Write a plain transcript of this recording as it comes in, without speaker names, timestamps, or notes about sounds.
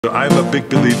I'm a big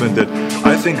believer in that.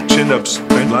 I think chin-ups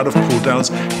and a lot of pull-downs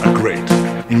are great.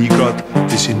 And you got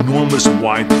this enormous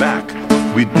wide back.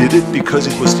 We did it because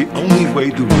it was the only way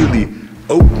to really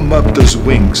open up those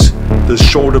wings, the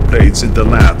shoulder blades and the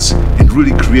lats, and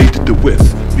really create the width.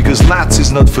 Because lats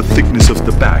is not for thickness of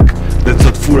the back. Let's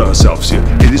not fool ourselves here.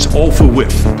 It is all for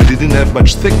width, but it didn't have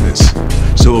much thickness.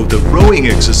 So the rowing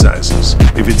exercises,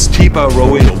 if it's T-bar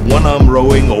rowing or one-arm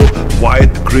rowing or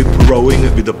wide grip rowing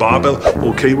with a barbell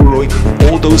or cable rowing,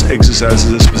 all those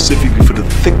exercises are specifically for the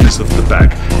thickness of the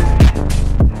back.